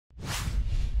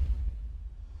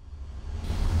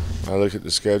I look at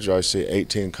the schedule, I see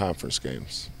 18 conference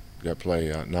games. You got to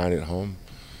play 9 at home,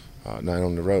 9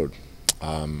 on the road.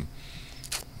 When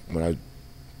I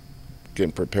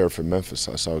getting prepared for Memphis,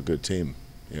 I saw a good team,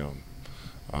 you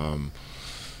know.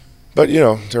 But you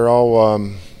know, they're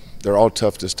all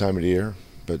tough this time of the year.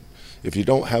 But if you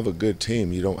don't have a good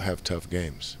team, you don't have tough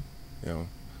games. You know,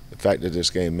 the fact that this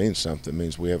game means something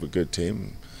means we have a good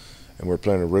team, and we're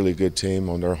playing a really good team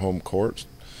on their home court.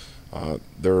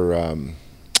 Their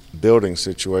building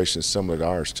situation is similar to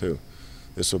ours too.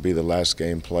 This will be the last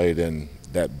game played in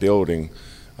that building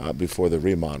before the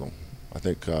remodel. I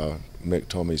think Mick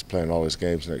told me he's playing all his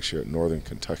games next year at Northern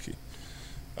Kentucky,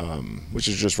 which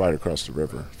is just right across the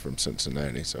river from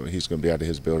Cincinnati. So he's going to be out of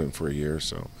his building for a year.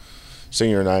 So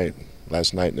senior night,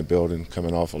 last night in the building,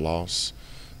 coming off a loss,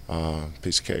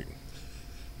 piece of cake.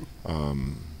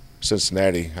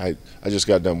 Cincinnati, I just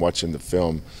got done watching the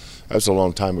film. That was a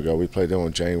long time ago. We played them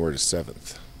on January the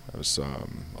 7th. That was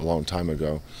a long time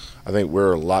ago. I think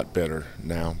we're a lot better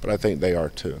now, but I think they are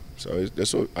too. So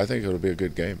I think it'll be a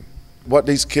good game. What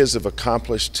these kids have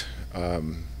accomplished,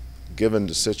 given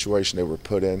the situation they were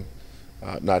put in,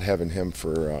 not having him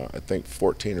for I think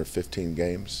 14 or 15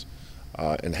 games,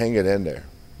 and hanging in there.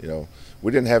 You know,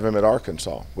 we didn't have him at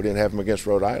Arkansas. We didn't have him against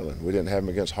Rhode Island. We didn't have him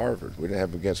against Harvard. We didn't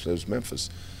have him against those Memphis.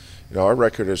 You know, our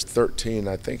record is 13,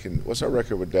 I think. And what's our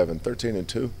record with Devin?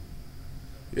 13-2.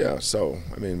 Yeah. So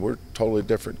I mean, we're a totally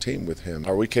different team with him.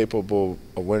 Are we capable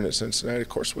of winning at Cincinnati? Of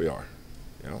course we are.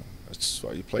 You know, that's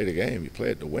why you play the game. You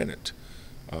play it to win it.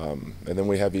 And then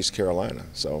we have East Carolina.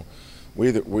 So we're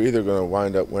either going to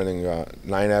wind up winning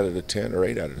 9 out of the 10 or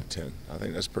 8 out of the 10. I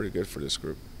think that's pretty good for this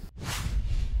group.